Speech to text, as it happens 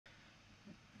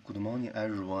Good morning,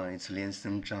 everyone. It's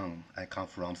Lian-Sheng Zang. I come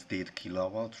from State Key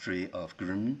Laboratory of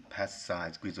Green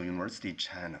Pesticides, Guizhou University,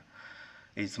 China.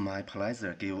 It's my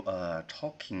pleasure to give a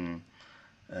talking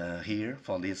here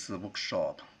for this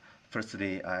workshop.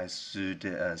 Firstly, I should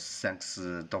thank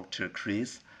Dr.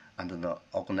 Chris and the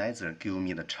organizer give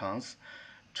me the chance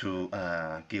to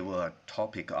give a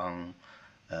topic on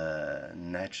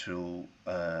natural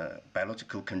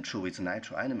biological control with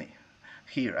natural enemy.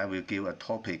 Here I will give a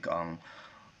topic on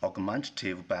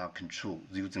augmentative biocontrol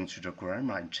using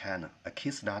trichogramma in China, a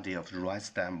case study of rice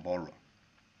stem borer.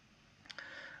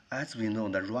 As we know,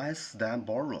 the rice stem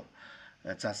borer,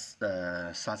 such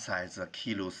as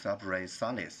Kilo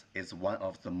salis, is one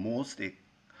of the most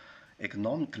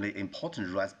economically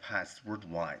important rice pests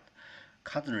worldwide.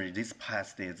 Currently, this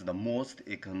pest is the most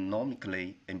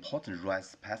economically important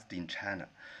rice pest in China.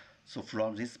 So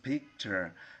from this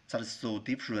picture, that shows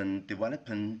different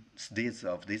development stages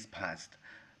of this pest,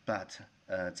 but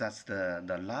just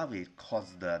the larvae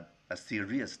caused a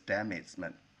serious damage.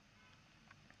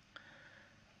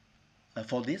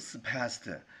 For this pest,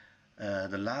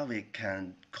 the larvae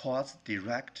can cause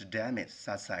direct damage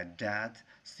such as dead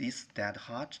cyst, dead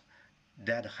heart,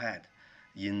 dead head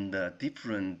in the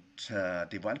different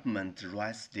development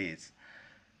rice stages.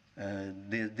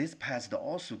 This pest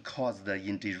also causes the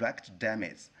indirect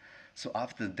damage. So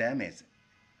after damage,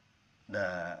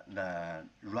 the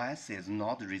rice is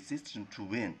not resistant to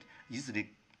wind, easily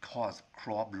cause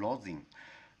crop losing.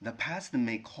 The pest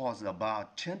may cause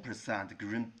about 10%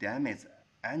 green damage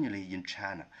annually in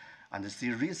China, and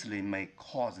seriously may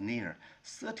cause near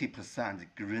 30%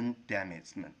 green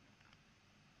damage.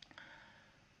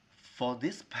 For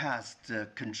this pest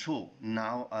control,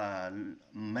 now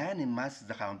many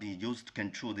methods have been used to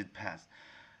control this pest,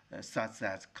 such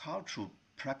as cultural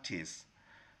practice,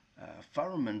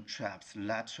 pheromone traps,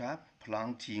 light trap,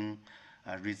 planting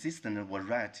resistant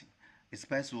variety,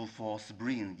 especially for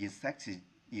spraying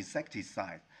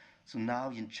insecticide. So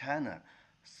now in China,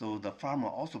 so the farmer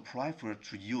also prefer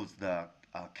to use the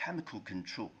chemical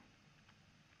control.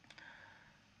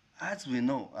 As we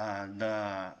know,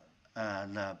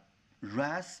 the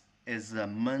rice is the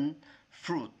main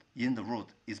fruit in the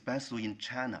world, especially in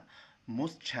China.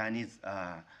 Most Chinese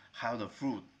have the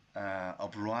food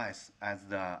of rice as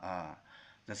the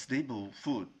staple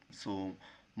food. So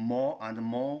more and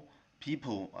more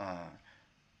people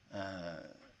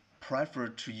prefer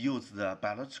to use the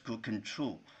biological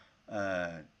control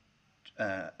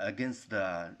against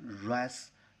the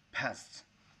rice pests.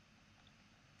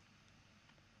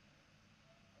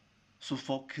 So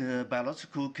for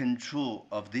biological control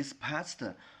of this pest,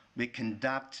 we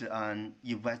conduct an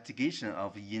investigation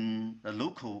in the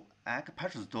local egg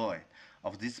parasitoid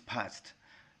of this pest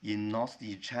in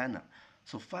northeast China.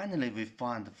 So finally, we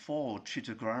found 4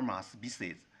 trichogramma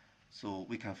species. So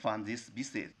we can find this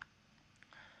species.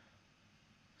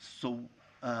 So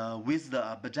with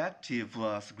the objective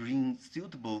screen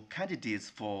suitable candidates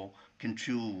for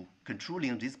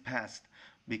controlling this pest,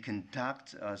 we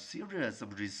conduct a series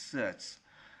of research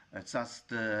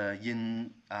just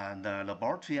in the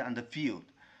laboratory and the field.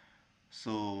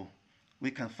 So we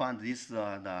can find this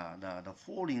the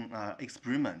following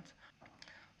experiment.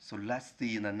 So let's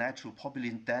see the natural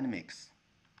population dynamics.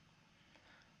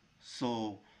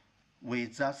 So we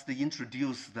just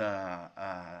introduce the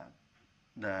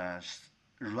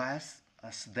rice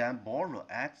stem borer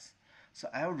eggs. So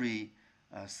every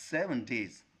 7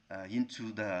 days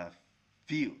into the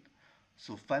field.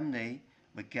 So finally,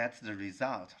 we get the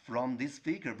result. From this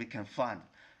figure, we can find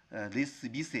this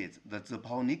species, the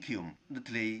Zeponicium,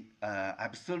 literally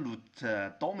absolute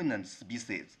dominant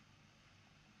species.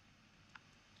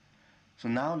 So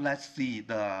now let's see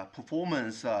the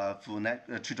performance of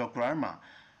trichogramma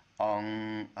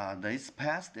on this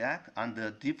pest egg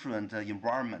under different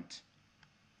environment.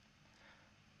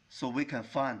 So we can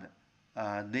find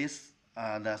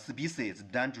the species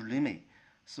Dendrolimi,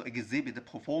 so exhibit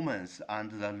performance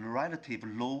under the relative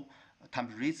low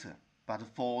temperature, but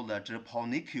for the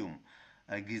Zeponicium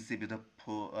exhibit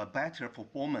better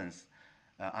performance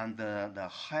under the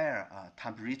higher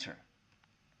temperature.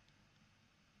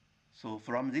 So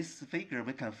from this figure,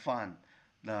 we can find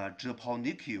the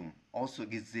Zeponicium also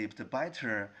exhibit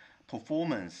better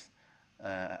performance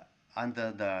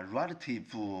under the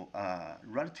relative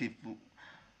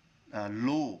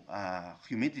low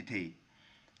humidity.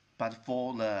 But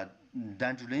for the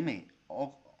Dendrolimi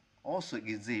also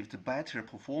exhibit better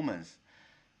performance,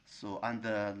 so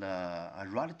under the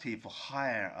relative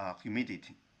higher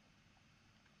humidity.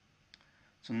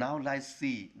 So now let's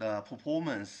see the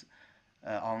performance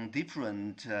on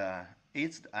different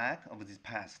aged egg of this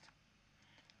pest.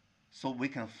 So we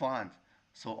can find,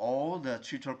 so all the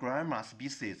trichogramma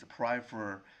species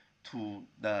prefer to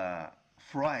the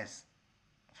fries,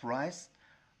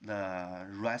 the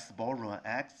rice boron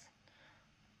eggs.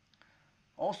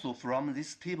 Also from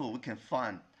this table we can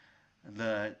find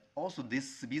also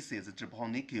this species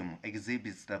Japonicum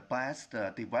exhibits the best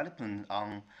development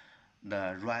on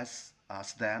the rice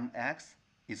stem eggs,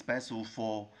 especially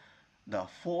for the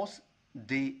fourth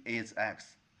day age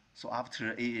eggs. So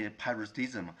after a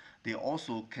parasitism, they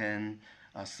also can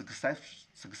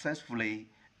successfully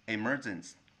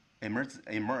emerge.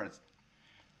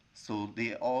 So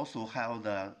they also have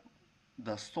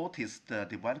the shortest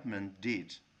development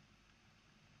date.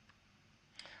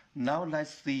 Now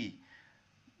let's see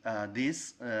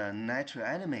this natural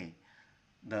enemy,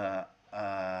 the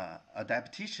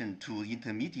adaptation to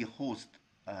intermediate host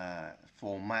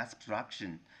for mass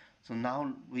production. So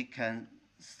now we can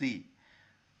see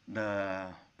the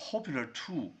popular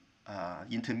two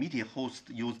intermediate hosts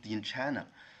used in China.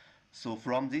 So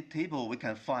from this table we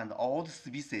can find all the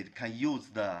species can use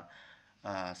the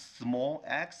small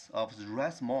eggs of the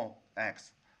red small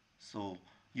eggs. So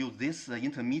use this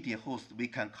intermediate host we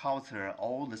can culture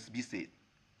all the species.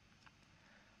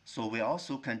 So we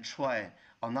also can try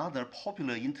another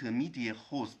popular intermediate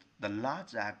host, the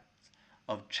large eggs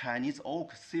of Chinese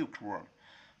oak silkworm.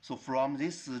 So from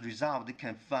this result, we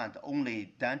can find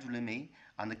only Dendrolymi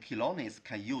and Chelonis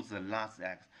can use the large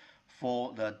eggs.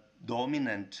 For the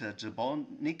dominant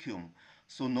Japonicum,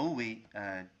 so no way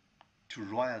to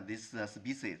royal this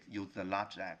species use the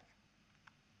large egg.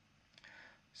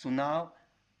 So now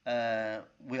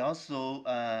we also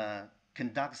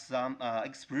conduct some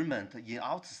experiment in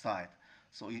outside.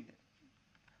 So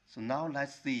now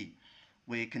let's see.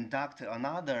 We conduct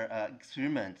another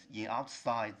experiment in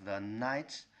outside the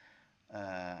night.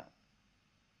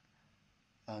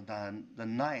 The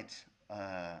night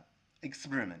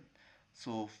experiment.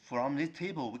 So from this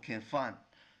table we can find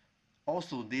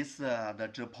also this the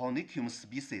Japonicum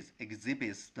species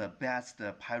exhibits the best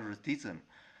parasitism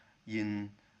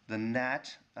in the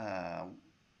night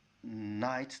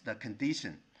the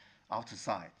condition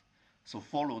outside. So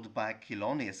followed by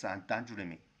Chelonis and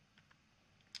Dendrolymi.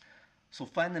 So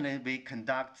finally we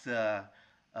conduct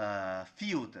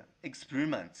field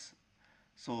experiments.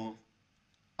 So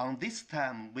on this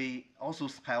time we also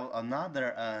have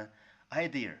another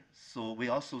idea. So we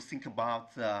also think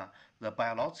about the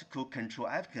biological control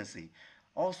efficacy.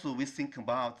 Also we think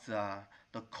about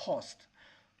the cost.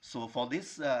 So for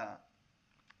this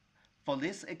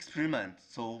experiment,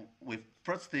 so we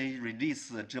firstly release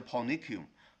the Japonicum,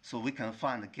 so we can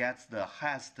get the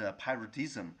highest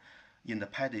parasitism in the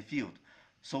paddy field.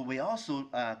 So we also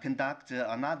conduct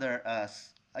another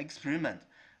experiment,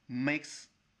 mix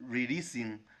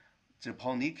releasing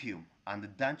Japonicum and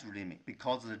Dendrolymi,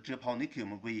 because the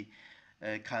Japonicum we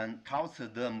can culture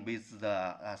them with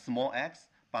the small eggs,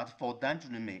 but for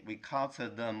Dendrolymi we culture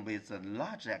them with the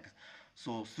large eggs.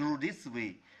 So through this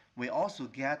way, we also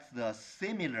get the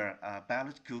similar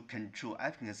biological control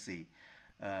efficacy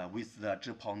with the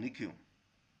Japonicum.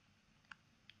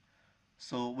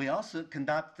 So we also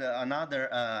conduct another,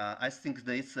 I think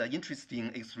this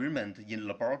interesting experiment in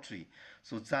laboratory.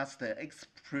 So that's the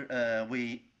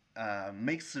we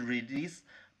mix release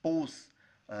both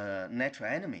natural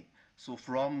enemy. So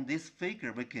from this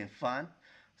figure we can find,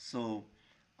 so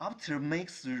after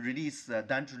mix release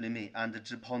Dendrolymi and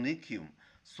Japonicum,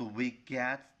 so we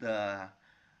get the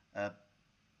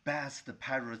best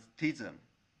parasitism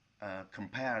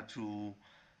compared to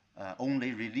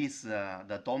only release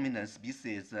the dominant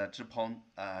species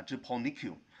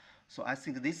Japonicum. So I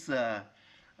think this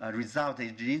result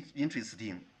is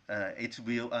interesting. It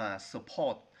will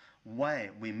support why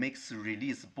we mix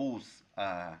release both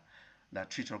the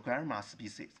trichogramma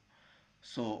species.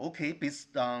 So okay,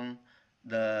 based on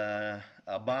the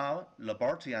above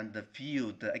laboratory and the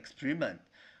field experiment,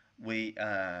 we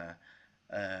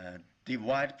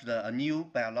developed a new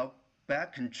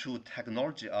biocontrol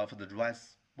technology of the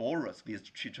rice borers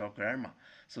with trichogramma.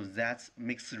 So that's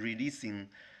mix releasing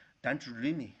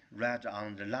Dendrolymi red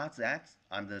on the large eggs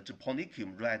and the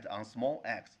Japonicum red on small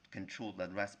eggs to control the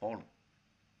rice borer.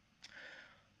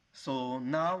 So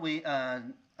now we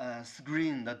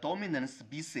screen the dominant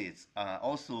species,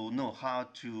 also know how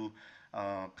to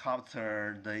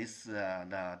capture this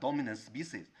the dominant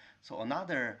species. So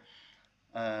another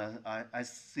I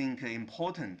think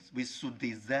important, we should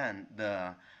design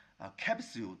the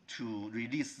capsule to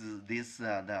release this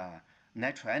the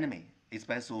natural enemy,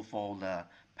 especially for the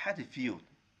paddy field.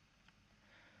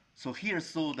 So here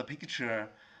show the picture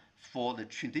for the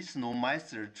traditional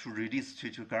method to release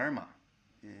trichogramma.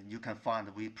 You can find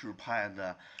we prepare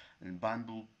the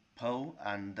bamboo pole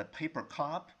and the paper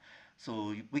cup.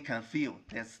 So we can feel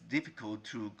it's difficult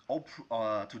to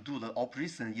do the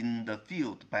operation in the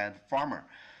field by the farmer.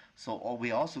 So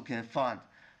we also can find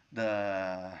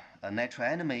the natural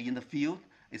enemy in the field,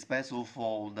 especially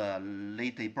for the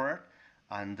ladybird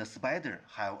and the spider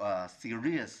have a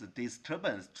serious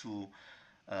disturbance to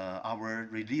our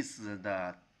release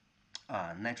the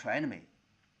natural enemy.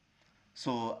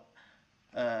 So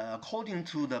according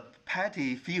to the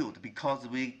paddy field, because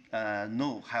we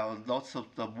know have lots of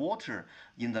the water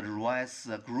in the rice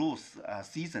growth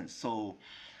season, so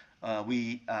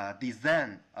we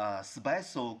design a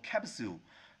special capsule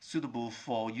suitable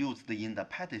for use in the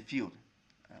paddy field.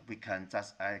 We can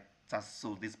I just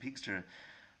show this picture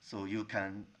so you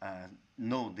can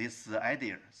know this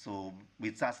idea. So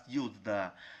we just use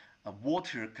the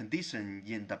water condition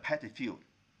in the paddy field.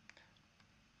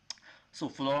 So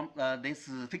from this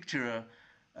picture,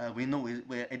 we know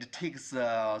it takes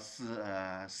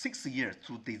 6 years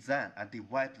to design and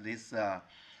develop this the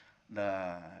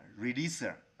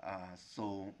releaser.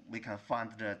 So we can find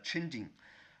the changing,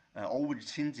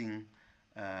 always changing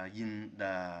in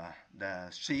the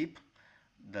shape,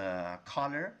 the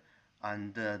color,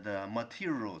 and the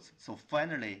materials. So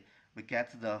finally, we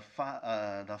get the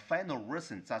final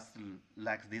version just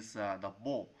like this the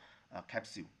ball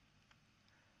capsule.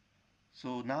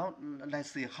 So now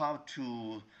let's see how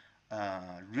to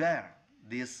rear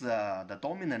this the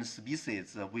dominant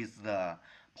species with the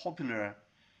popular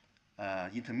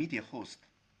intermediate host.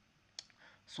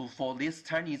 So for this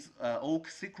Chinese oak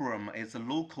cycrum is a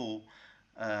local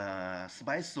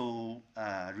special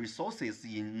resources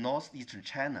in northeastern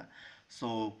China.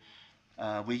 So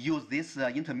we use this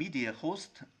intermediate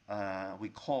host. We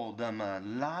call them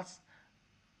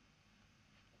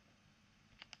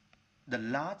the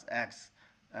large eggs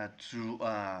to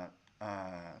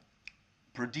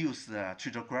produce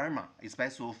trichogramma,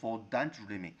 especially for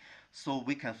dendrolymi. So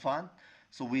we can find,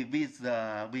 so we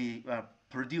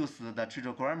produce the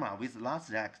trichogramma with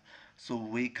large eggs, so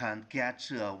we can get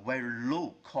a very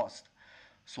low cost.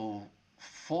 So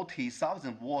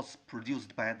 40,000 watts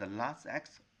produced by the large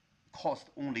eggs cost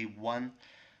only $1.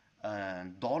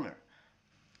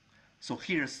 So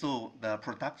here, so the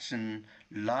production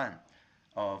line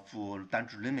for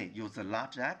dendrolymi use a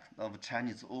large egg of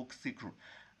Chinese oak cycrum.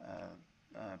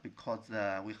 Because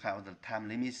we have the time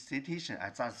limitation, I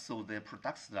just show the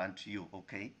production line to you,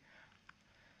 okay?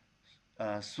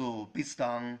 So based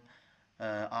on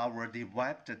our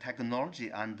developed technology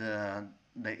and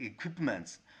the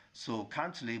equipment, so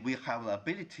currently we have the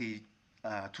ability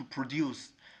to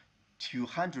produce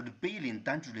 200 billion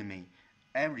dendrolymi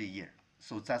every year.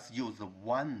 So just use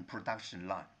one production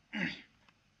line.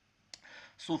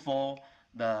 So for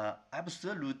the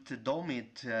absolute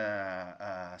dominant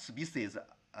species,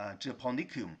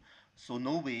 Japonicum, so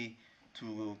no way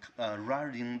to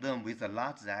rearing them with a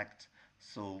large egg.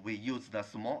 So we use the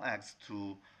small eggs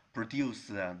to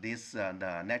produce this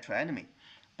the natural enemy.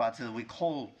 But we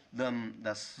call them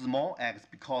the small eggs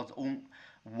because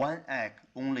one egg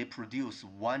only produce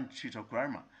one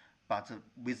trichogramma. But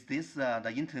with this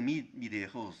the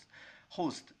intermediate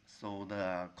host, so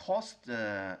the cost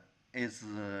is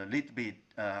a little bit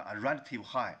relatively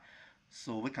high.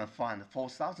 So we can find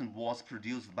 4,000 watts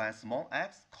produced by small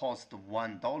eggs cost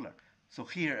 $1. So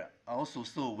here also,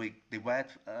 so we develop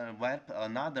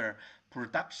another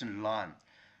production line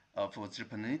for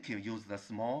Japonicum, use the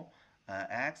small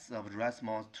eggs of rice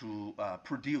mouse to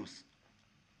produce.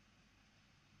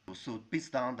 So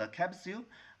based on the capsule,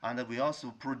 and we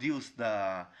also produce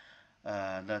the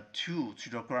two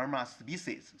trichogramma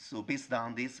species. So based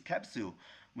on this capsule,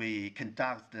 we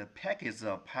conduct the package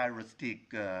of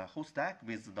parasitic host egg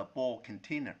with the ball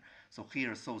container. So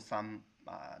here show some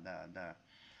the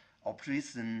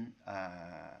operation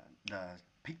the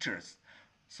pictures.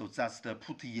 So just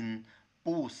put in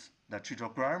both the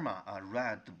trichogramma are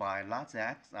reared by large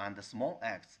eggs and the small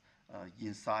eggs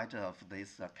inside of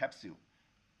this capsule.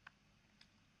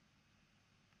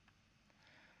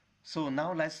 So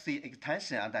now let's see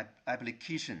extension and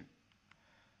application.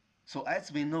 So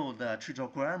as we know, the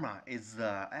trichogramma is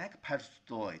the egg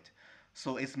parasitoid.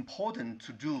 So it's important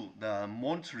to do the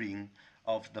monitoring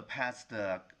of the pest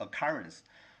occurrence.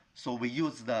 So we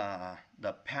use the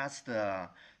pest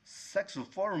sexual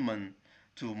pheromone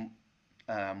to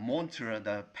monitor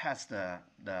the pest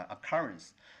the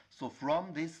occurrence. So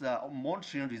from this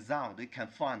monitoring result, we can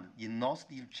find in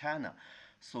northeastern China,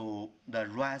 so the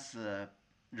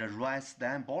rice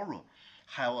stem borer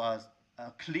have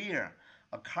a clear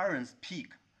occurrence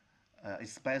peak,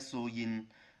 especially in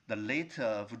the late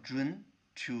of June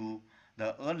to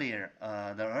the earlier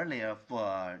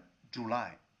of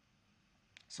July.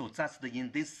 So that's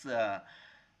in this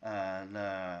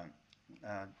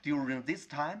during this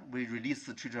time we release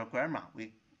the trichogramma,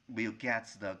 we will get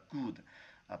the good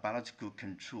biological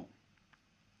control.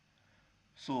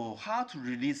 So how to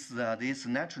release this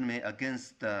naturally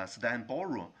against the stem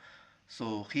borer?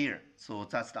 So here, so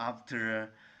just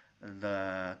after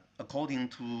according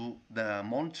to the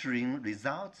monitoring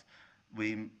results,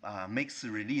 we mix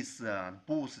release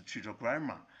both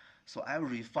trichogramma. So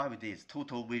every 5 days,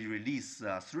 total we release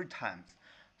 3 times.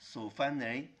 So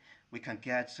finally, we can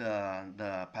get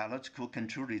the biological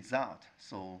control result.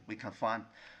 So we can find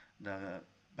the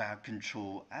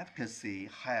biocontrol efficacy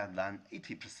higher than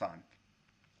 80%.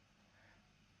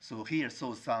 So here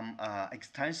shows some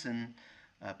extension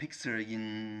picture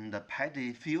in the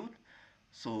paddy field.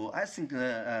 So I think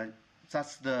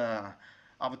that's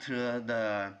after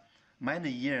the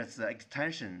many years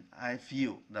extension, I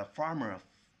feel the farmer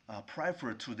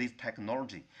prefer to this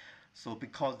technology. So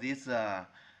because this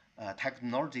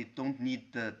technology don't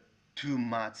need too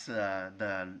much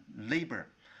the labor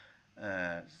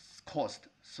cost,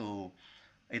 so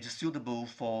it's suitable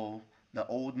for the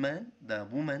old men, the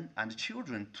women, and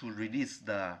children to release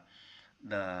the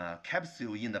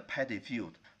capsule in the paddy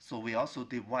field. So we also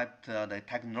developed the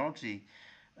technology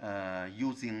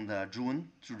using the drone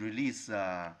to release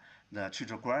the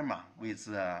trichogramma with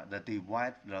the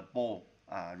developed the ball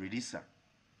releaser.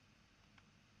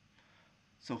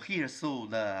 So here show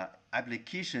the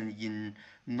application in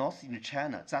northern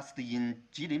China, just in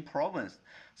Jilin province.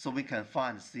 So we can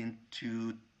find since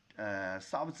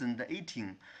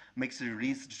 2018 makes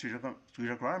release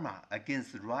trichogramma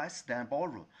against rice stem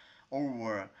borer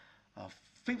over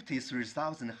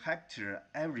 53,000 hectares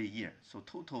every year. So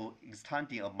total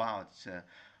extending about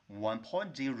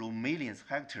 1.0 million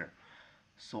hectares.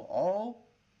 So all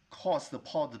costs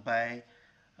supported by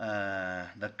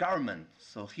the government.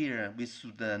 So here we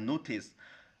should notice,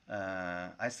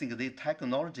 I think the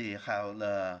technology have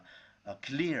a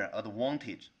clear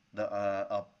advantage.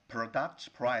 The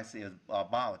product price is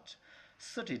about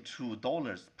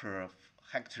 $32 per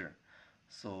hectare.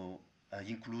 So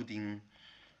including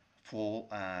for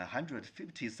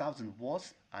 150,000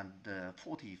 watts and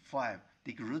 45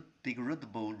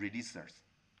 degradable releasers.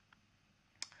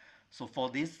 So for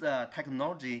this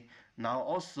technology now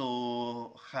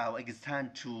also have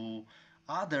extend to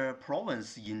other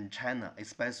provinces in China,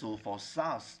 especially for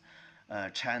South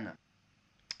China.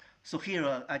 So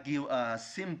here I give a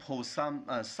simple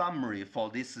summary for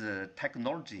this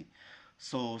technology.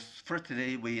 So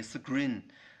firstly, we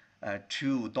screen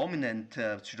 2 dominant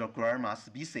trichogramma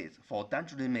species. For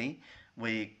dendrolyme,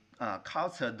 we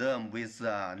culture them with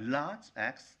large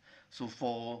eggs. So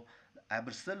for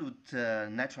absolute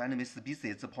natural enemy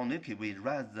species, Pornipi, we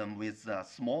raise them with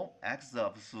small eggs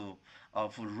of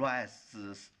rice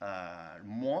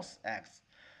moss eggs.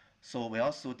 So we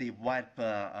also develop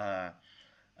the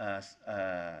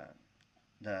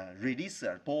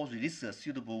ball releaser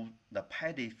suitable the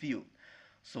paddy field.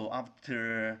 So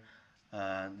after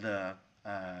the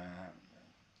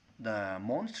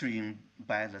monitoring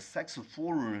by the sex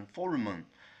pheromone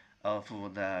of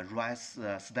the rice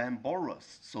stem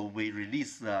borers, so we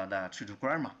release the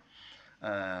trichogramma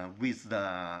with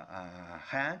the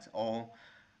hand or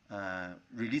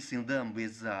releasing them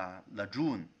with the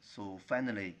drone. So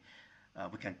finally,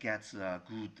 we can get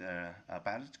good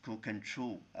biological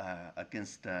control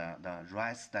against the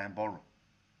rice stem borer.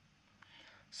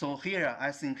 So here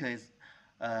I think is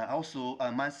also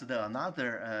mentioned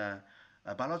another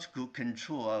biological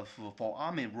control for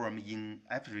armyworm in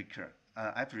Africa.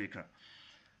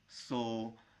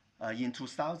 So in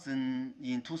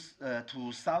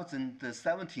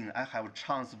 2017, I have a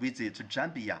chance visit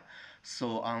Zambia.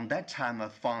 So on that time, I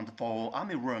found for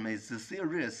armyworm is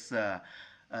serious the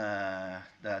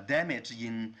damage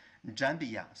in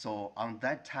Zambia. So on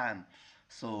that time,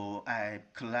 so I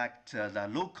collect the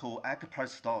local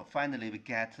experts store. Finally, we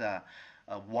get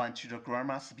 1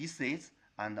 trichogramma species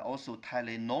and also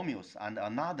Tylenomius and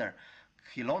another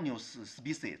Helonius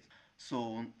species.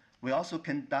 So we also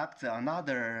conduct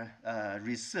another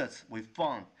research we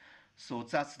found. So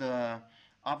that's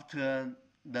after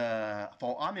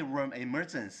for armyworm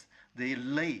emergence, they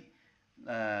lay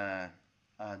the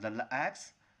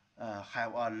eggs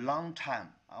have a long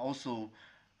time. Also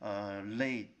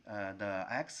lay the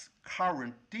eggs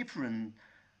cover different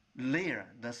layer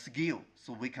the scale.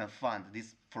 So we can find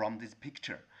this from this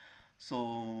picture.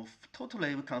 So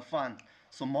totally we can find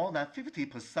so more than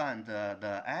 50%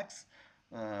 the eggs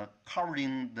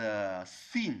covering the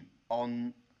thin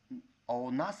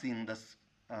or nothing,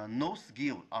 no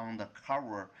scale on the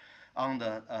cover on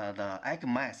the egg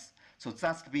mass. So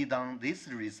just based on this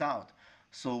result,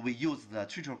 so we use the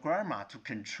trichogramma to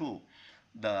control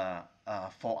the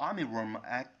for armyworm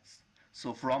eggs.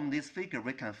 So from this figure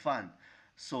we can find,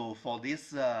 so for this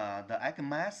the egg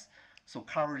mass, so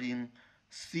covering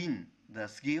thin the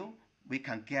scale, we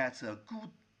can get a good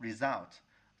result.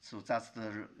 So just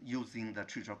using the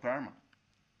trichogramma.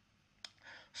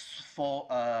 For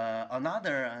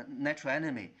another natural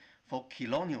enemy, for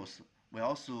Chelonius, we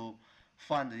also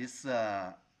find this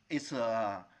it's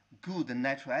a good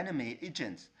natural enemy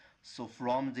agent. So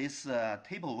from this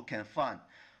table we can find,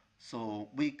 so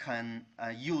we can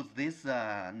use this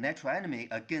natural enemy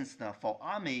against for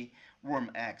army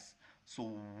worm eggs.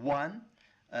 So one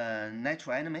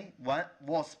natural enemy, one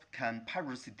wasp can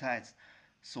parasitize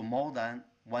so more than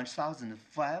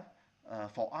 1,005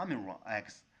 for army worm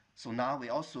eggs. So now we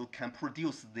also can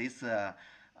produce this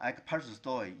egg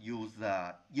parasitoid use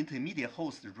intermediate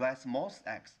host rice mouse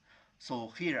eggs.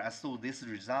 So here I saw this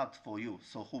result for you.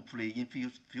 So hopefully in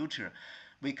future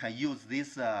we can use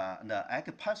this the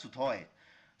egg parasitoid.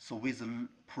 So with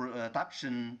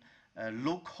production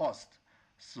low cost,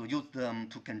 so use them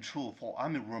to control for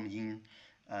armyworm in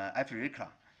Africa.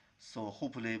 So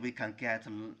hopefully we can get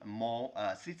more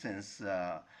assistance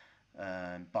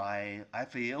by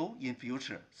FAO in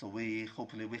future. So we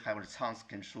hopefully we have a chance to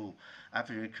control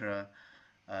Africa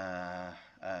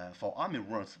for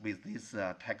armyworms with this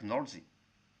technology.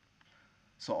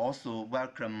 So also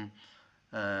welcome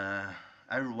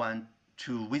everyone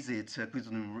to visit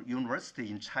Guizhou University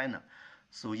in China.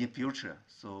 So in future,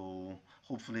 so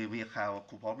hopefully we have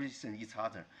cooperation each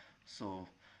other. So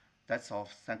that's all.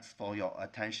 Thanks for your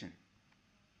attention.